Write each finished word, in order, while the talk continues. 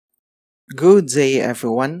Good day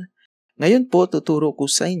everyone! Ngayon po tuturo ko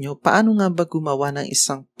sa inyo paano nga ba gumawa ng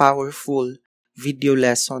isang powerful video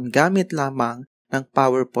lesson gamit lamang ng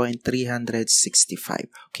PowerPoint 365.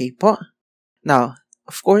 Okay po? Now,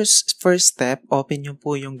 of course, first step, open nyo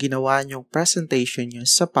po yung ginawa nyong presentation nyo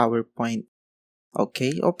sa PowerPoint.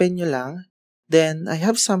 Okay, open nyo lang. Then, I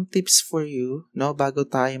have some tips for you, no, bago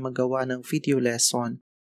tayo magawa ng video lesson.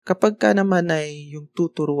 Kapag ka naman ay yung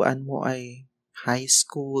tuturuan mo ay high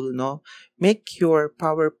school, no, make your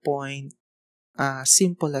PowerPoint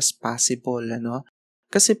simple as possible, ano.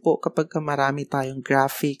 Kasi po, kapag ka marami tayong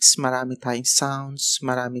graphics, marami tayong sounds,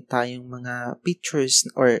 marami tayong mga pictures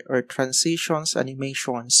or transitions,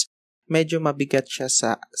 animations, medyo mabigat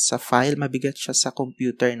siya sa file, mabigat siya sa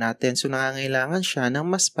computer natin. So, nangangailangan siya ng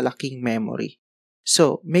mas malaking memory.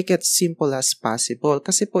 So, make it simple as possible.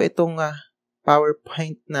 Kasi po itong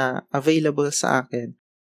PowerPoint na available sa akin,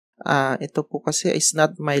 ito po kasi is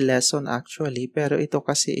not my lesson actually, pero ito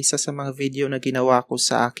kasi isa sa mga video na ginawa ko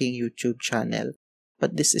sa aking YouTube channel.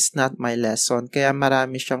 But this is not my lesson, kaya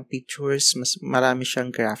marami siyang pictures, marami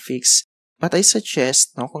siyang graphics. But I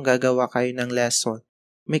suggest, no, kung gagawa kayo ng lesson,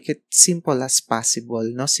 make it simple as possible,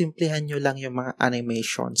 no? Simplihan nyo lang yung mga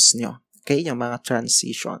animations nyo, okay? Yung mga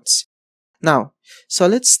transitions. Now, so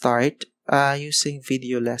let's start using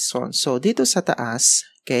video lesson. So, dito sa taas,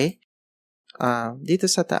 okay? Dito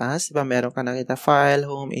sa taas, diba, meron ka nakita file,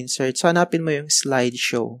 home, insert. So, hanapin mo yung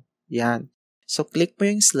slideshow. Yan. So, click mo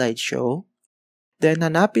yung slideshow. Then,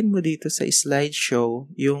 hanapin mo dito sa slideshow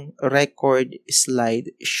yung record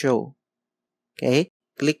slideshow. Okay?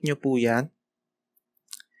 Click nyo po yan.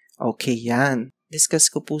 Okay, yan.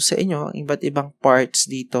 Discuss ko po sa inyo ang iba't ibang parts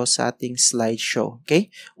dito sa ating slideshow.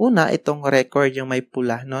 Okay? Una, itong record yung may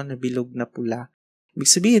pula, no? Nabilog na pula. Ibig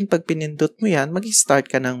sabihin, pag pinindot mo yan, mag-start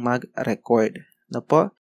ka ng mag-record. No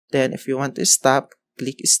po? Then, if you want to stop,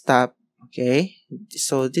 click stop. Okay?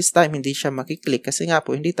 So, this time, hindi siya makiklik kasi nga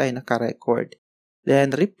po, hindi tayo naka-record.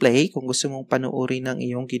 Then, replay kung gusto mong panuorin ng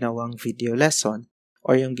iyong ginawang video lesson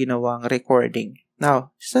or yung ginawang recording.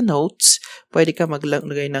 Now, sa notes, pwede ka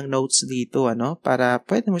maglagay ng notes dito, ano? Para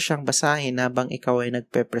pwede mo siyang basahin habang ikaw ay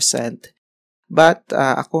nagpe-present. But,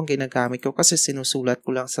 ako ang ginagamit ko kasi sinusulat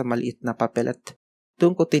ko lang sa maliit na papel at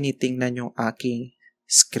doon ko tinitingnan yung aking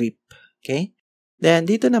script. Okay? Then,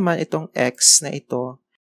 dito naman itong X na ito,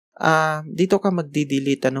 dito ka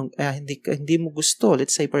magdi-delete anong hindi mo gusto.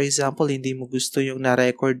 Let's say, for example, hindi mo gusto yung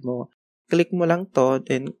na-record mo. Click mo lang to,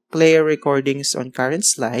 then clear recordings on current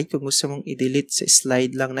slide kung gusto mong i-delete sa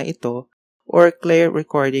slide lang na ito, or clear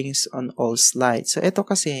recordings on all slides. So, ito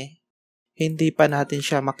kasi, hindi pa natin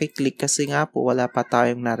siya makiklik kasi nga po wala pa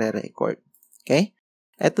tayong nare-record. Okay?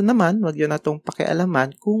 Ito naman, wag yun na itong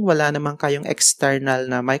pakialaman kung wala naman kayong external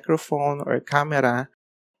na microphone or camera,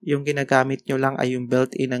 yung ginagamit nyo lang ay yung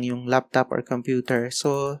built-in ng yung laptop or computer.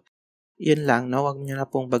 So, yun lang, no? Wag nyo na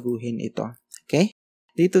pong baguhin ito. Okay?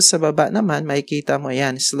 Dito sa baba naman, makikita mo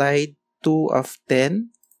yan, slide 2 of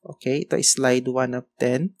 10. Okay? Ito is slide 1 of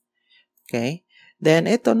 10. Okay? Then,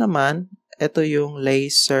 ito naman, ito yung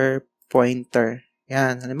laser pointer.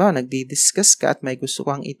 Yan. Halimbawa, nagdi-discuss ka at may gusto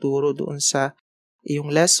kang ituro doon sa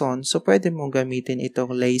yung lesson, so pwede mong gamitin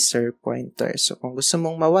itong laser pointer. So, kung gusto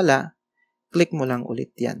mong mawala, click mo lang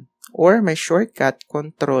ulit yan. Or may shortcut,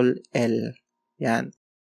 Control L. Yan.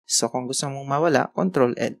 So, kung gusto mong mawala,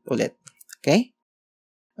 Control L ulit. Okay?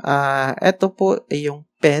 Ito po ay yung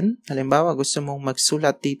pen. Halimbawa, gusto mong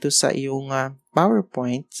magsulat dito sa iyong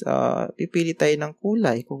PowerPoint. Pipili tayo ng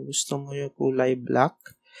kulay. Kung gusto mo yung kulay black,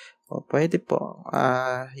 o pwede po.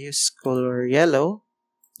 Use color yellow.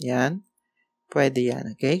 Yan. Pwede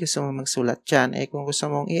yan, okay? Gusto mo magsulat dyan. Kung gusto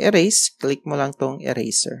mong i-erase, click mo lang tong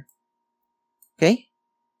eraser. Okay?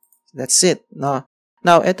 That's it, no?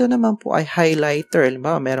 Now, ito naman po ay highlighter.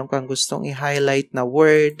 Halimbawa, meron kang gustong i-highlight na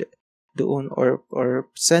word doon or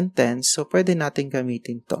sentence. So, pwede natin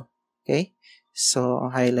gamitin to. Okay? So,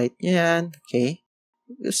 highlight nyo yan. Okay?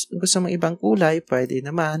 Gusto mong ibang kulay, pwede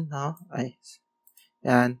naman, no?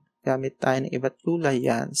 Yan. Gamit tayo ng iba't kulay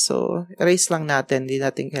yan. So, erase lang natin. Hindi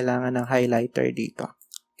natin kailangan ng highlighter dito.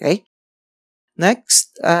 Okay?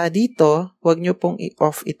 Next, dito, huwag nyo pong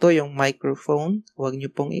i-off ito yung microphone. Huwag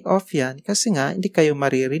nyo pong i-off yan kasi nga, hindi kayo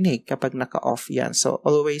maririnig kapag naka-off yan. So,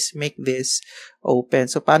 always make this open.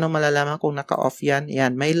 So, paano malalaman kung naka-off yan?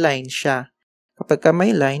 Yan, may line siya. Kapag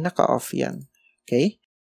may line, naka-off yan. Okay?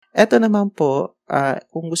 Ito naman po,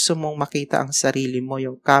 kung gusto mong makita ang sarili mo,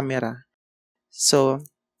 yung camera. So,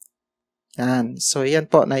 yan. So, yan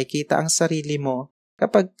po, nakikita ang sarili mo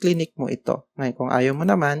kapag clinic mo ito. Ngayon, kung ayaw mo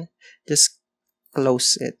naman, just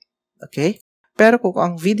close it. Okay? Pero kung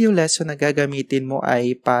ang video lesson na gagamitin mo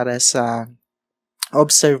ay para sa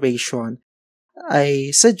observation,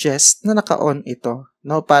 I suggest na naka-on ito,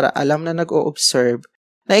 no, para alam na nag-o-observe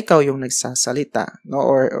na ikaw yung nagsasalita, no,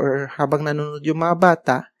 or habang nanonood yung mga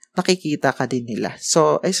bata, nakikita ka din nila.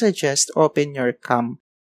 So, I suggest open your cam,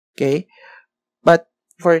 okay? But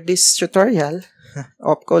for this tutorial,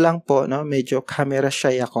 off ko lang po, no, medyo camera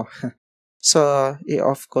shy ako. So,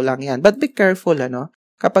 i-off ko lang yan. But be careful, ano,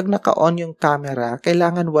 kapag naka-on yung camera,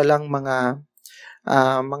 kailangan walang mga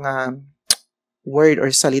word or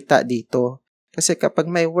salita dito. Kasi kapag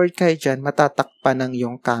may word kayo dyan, matatakpan ng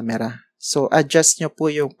yung camera. So, adjust nyo po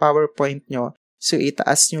yung PowerPoint nyo. So,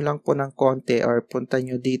 itaas nyo lang po ng konti or punta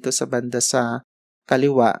nyo dito sa banda sa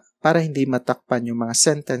kaliwa para hindi matakpan yung mga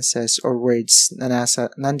sentences or words na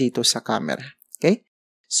nandito sa camera. Okay?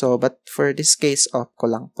 So, but for this case, off ko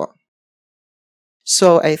lang po.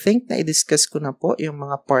 So, I think na i-discuss ko na po yung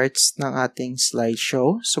mga parts ng ating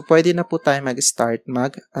slideshow. So, pwede na po tayo mag-start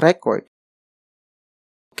mag-record.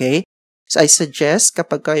 Okay? So, I suggest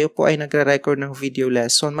kapag kayo po ay nagre-record ng video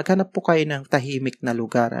lesson, maghanap po kayo ng tahimik na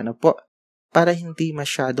lugar, ano po? Para hindi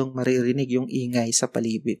masyadong maririnig yung ingay sa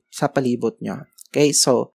palibot nyo. Okay?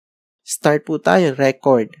 So, start po tayo,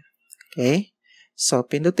 record. Okay? So,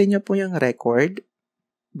 pindutin nyo po yung record.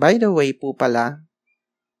 By the way po pala,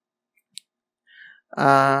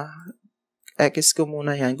 X ko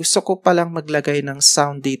muna yan. Gusto ko palang maglagay ng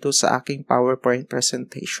sound dito sa aking PowerPoint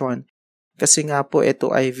presentation. Kasi nga po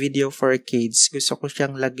ito ay video for kids. Gusto ko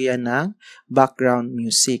siyang lagyan ng background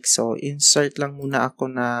music. So, insert lang muna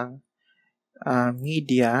ako ng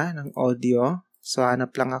media, ng audio. So,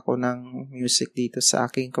 hanap lang ako ng music dito sa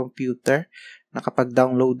aking computer.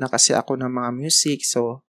 Nakapag-download na kasi ako ng mga music.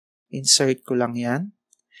 So, insert ko lang yan.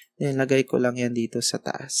 Then, lagay ko lang yan dito sa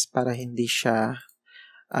taas para hindi siya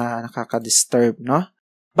nakaka-disturb, no?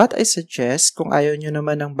 But I suggest, kung ayaw nyo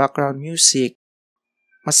naman ng background music,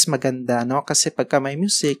 mas maganda, no? Kasi pagka may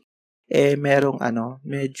music, merong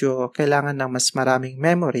medyo kailangan ng mas maraming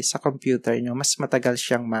memory sa computer nyo. Mas matagal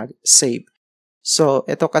siyang mag-save. So,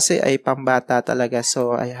 ito kasi ay pambata talaga.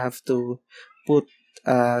 So, I have to put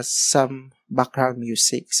some background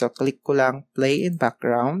music. So, click ko lang play in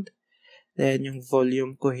background. Then, yung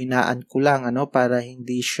volume ko, hinaan ko lang, para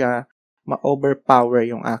hindi siya ma-overpower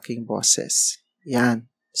yung aking boses. Yan.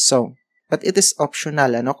 So, but it is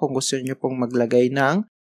optional, kung gusto niyo pong maglagay ng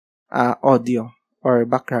audio or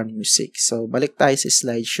background music. So, balik tayo sa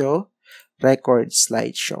slideshow, record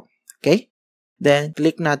slideshow. Okay? Then,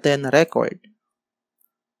 click natin record.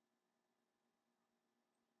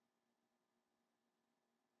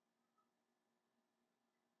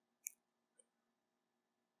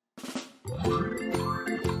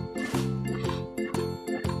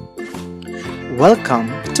 Welcome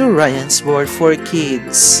to Ryan's Board for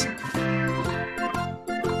Kids.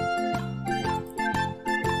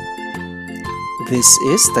 This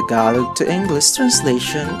is Tagalog to English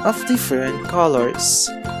translation of different colors.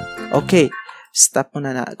 Okay, stop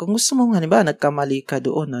muna na. Kung gusto mo nagkamali ka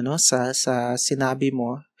doon sa sinabi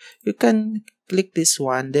mo, you can click this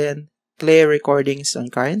one, then play recordings on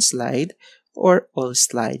current slide or all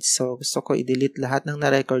slides. So, gusto ko i-delete lahat ng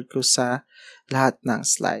na-record ko sa lahat ng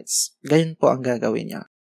slides. Ganyan po ang gagawin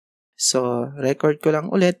niya. So, record ko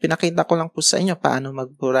lang ulit. Pinakita ko lang po sa inyo paano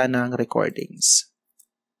magbura ng recordings.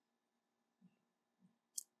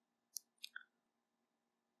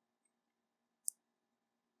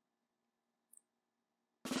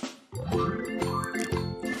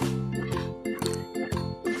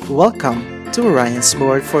 Welcome to Ryan's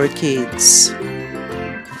Board for Kids.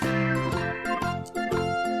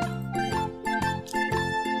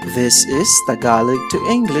 This is Tagalog to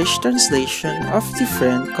English translation of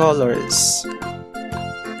different colors.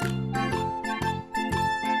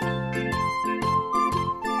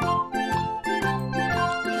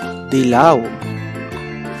 Dilaw,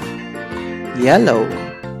 yellow,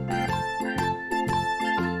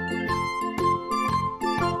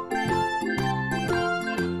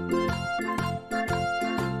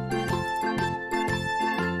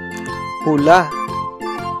 pula,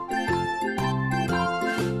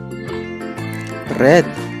 red,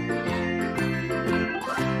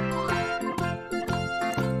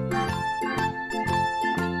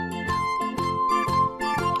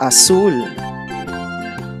 azul,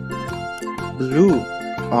 blue.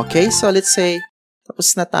 Okay, so let's say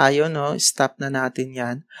tapos na tayo, stop na natin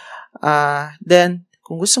yan. Then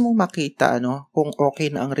kung gusto mong makita kung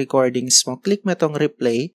okay na ang recordings mo, click mo itong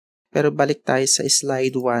replay. Pero balik tayo sa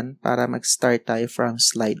slide 1 para mag-start tayo from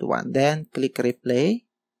slide 1. Then, click replay.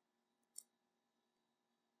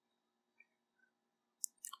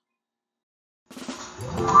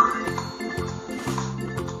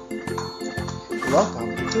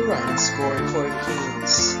 Welcome to Rhymes for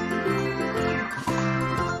Kids.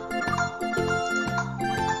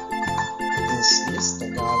 This is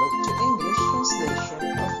Tagalog to English translation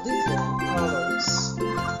of different colors.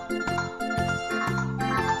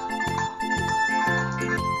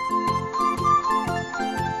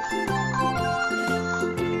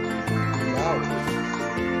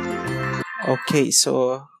 Okay,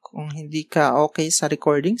 so kung hindi ka okay sa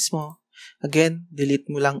recordings mo, again, delete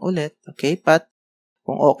mo lang ulit, okay? But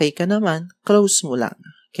kung okay ka naman, close mo lang.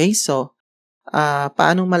 Okay, so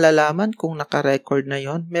paano malalaman kung naka-record na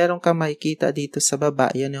yon? Meron ka makikita dito sa baba,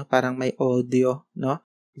 yan yung parang may audio, no?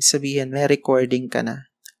 Ibig sabihin, may recording ka na.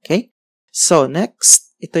 Okay? So,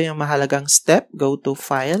 next, ito yung mahalagang step. Go to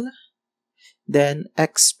File, then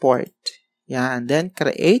Export. Yan, then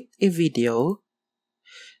create a video.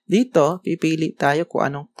 Dito, pipili tayo kung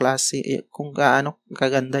anong klase, kung gaano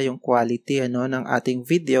kaganda yung quality ng ating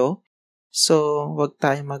video. So, wag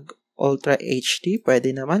tayo mag-Ultra HD.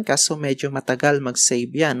 Pwede naman, kaso medyo matagal mag-save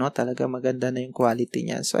yan. No? Talaga maganda na yung quality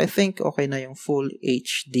niya. So, I think okay na yung Full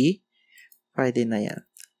HD. Pwede na yan.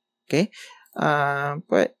 Okay?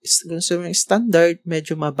 Gusto mo yung standard,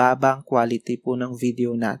 medyo mababa ang quality po ng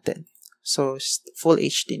video natin. So, Full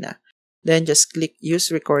HD na. Then, just click Use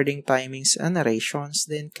Recording Timings and Narrations.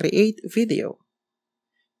 Then, Create Video.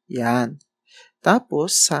 Yan.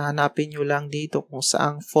 Tapos, hanapin nyo lang dito kung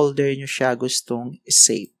saang folder nyo siya gustong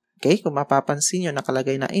save. Okay? Kung mapapansin nyo,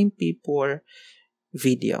 nakalagay na MP4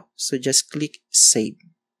 video. So, just click Save.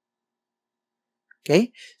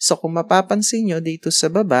 Okay? So, kung mapapansin nyo dito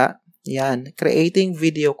sa baba, yan, Creating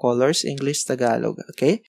Video Colors, English, Tagalog.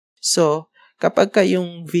 Okay? So, kapag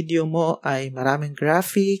yung video mo ay maraming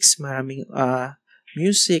graphics, maraming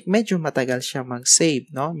music, medyo matagal siya mag-save,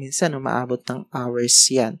 no? Minsan, umaabot ng hours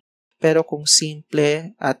yan. Pero kung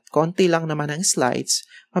simple at konti lang naman ang slides,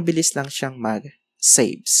 mabilis lang siyang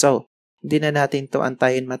mag-save. So, hindi na natin to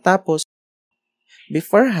antayin matapos.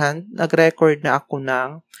 Beforehand, nag-record na ako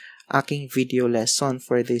ng aking video lesson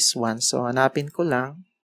for this one. So, hanapin ko lang.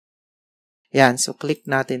 Yan, so click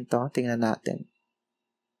natin to. Tingnan natin.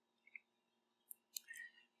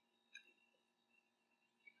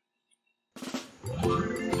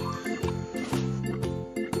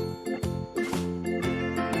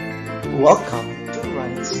 Welcome to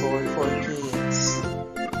Rhymes for Kids.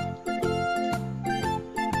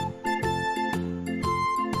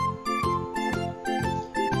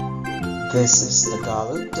 This is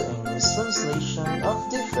Tagalog to English translation of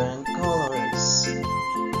different colors.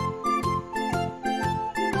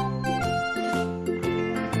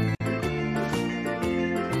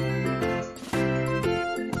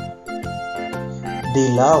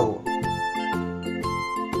 Dilaw,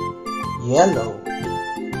 yellow,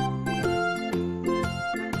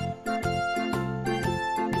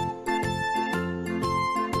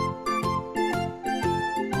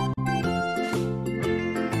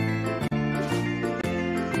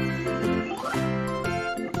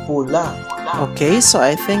 pula. Okay, so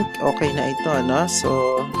I think okay na ito, no? So,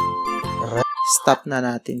 stop na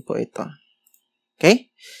natin po ito.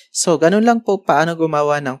 Okay? So, ganun lang po paano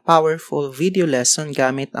gumawa ng powerful video lesson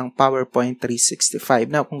gamit ang PowerPoint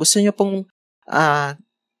 365. Now, kung gusto nyo pong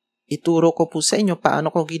ituro ko po sa inyo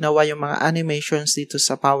paano ko ginawa yung mga animations dito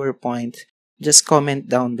sa PowerPoint, just comment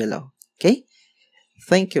down below. Okay?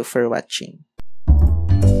 Thank you for watching.